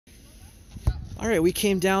Alright, we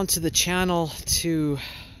came down to the channel to,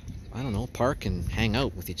 I don't know, park and hang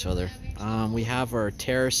out with each other. We have our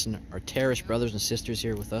Terrace brothers and sisters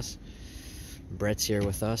here with us. Bret's here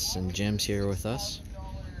with us and Jim's here with us.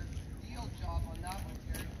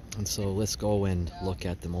 And so let's go and look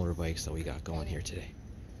at the motorbikes that we got going here today.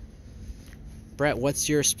 Bret, what's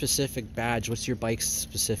your specific badge? What's your bike's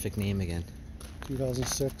specific name again?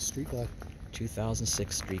 2006 Street Glide.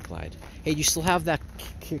 2006 Street Glide. Hey, do you still have that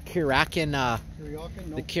Kiriakin,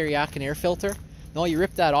 the Kiriakin air filter? No, you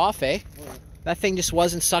ripped that off, eh? Oh, yeah. That thing just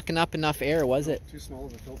wasn't sucking up enough air, was it? Too small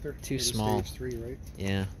of a filter. Too small. Stage 3, right?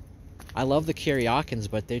 Yeah. I love the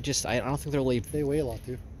Kiriakins, but they're just, I don't think they're really... They weigh a lot,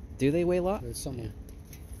 too. Do they weigh a lot? It's something like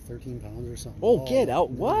 13 pounds or something. Oh, get out.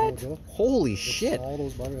 What? Holy shit. All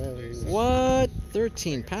those butter. What?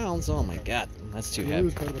 13 pounds? Oh my god. That's too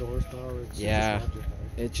heavy. Quite a bit of horsepower. Yeah.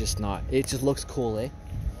 It's just not. It just looks cool, eh?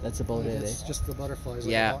 That's about it, eh? It's just the butterflies.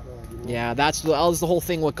 Yeah. Like a hot rod, you know? Yeah, that was the whole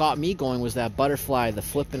thing. What got me going was that butterfly, the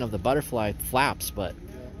flipping of the butterfly flaps, but...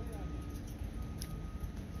 Yeah.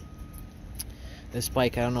 This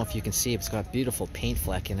bike, I don't know if you can see it. It's got beautiful paint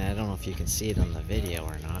fleck in it. I don't know if you can see it on the video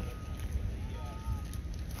or not.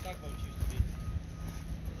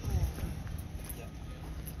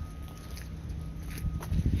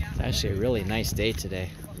 It's actually a really nice day today.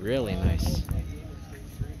 Really nice.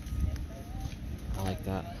 I like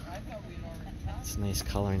that. It's nice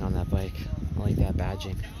coloring on that bike. I like that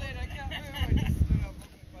badging.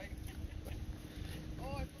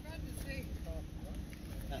 Oh, I forgot to say,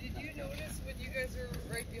 did you notice when you guys were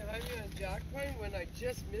right behind me on Jackpine when I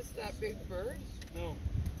just missed that big bird? No.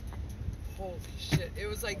 Holy shit, it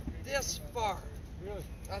was like this far. Really?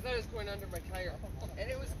 I thought it was going under my tire.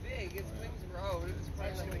 And it was big, its wings were out. It was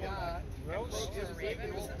probably like that. It was round.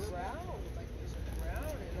 Like it was round,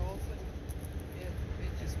 and all of a sudden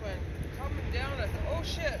it just went coming down. I thought, oh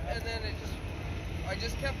shit, and then I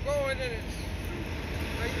just kept going, and it's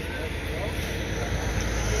right there.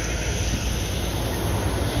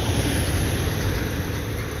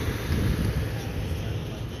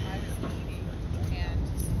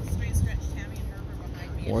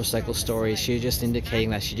 Motorcycle stories. She was just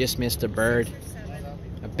indicating that she just missed a bird.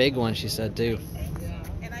 A big one, she said, too.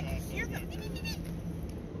 And I could hear them.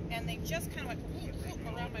 And they just kind of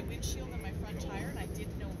went around my windshield and my front tire, and I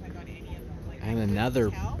didn't know if I got any of them. Like, and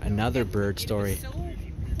another bird story. It was so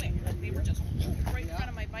quick. Like, they were just right in front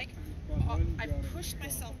of my bike. I pushed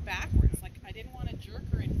myself backwards. Like, I didn't want to jerk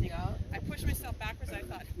or anything. Yeah. I pushed myself backwards. I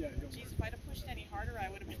thought, geez, if I'd have pushed any harder, I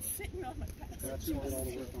would have been sitting on my passenger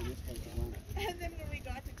seat. And then when we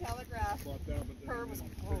got to Telegraph, her was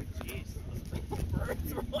like, oh, jeez.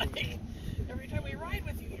 Birds were like, every time we ride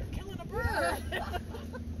with you, you're killing a bird. Yeah.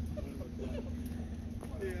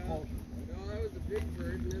 No, that was a big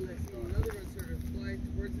bird, and then I saw another one sort of fly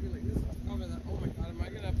towards me like this. Oh my god, am I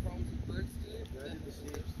going to have problems with birds today?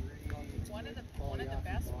 One of the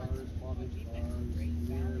best ones.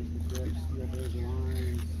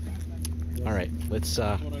 All right, let's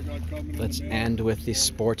end with the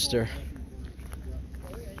Sportster.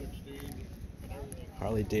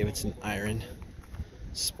 Harley Davidson Iron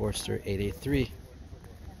Sportster 883.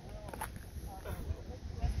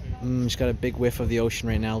 Just got a big whiff of the ocean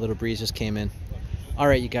right now. A little breeze just came in. All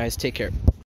right, you guys, take care.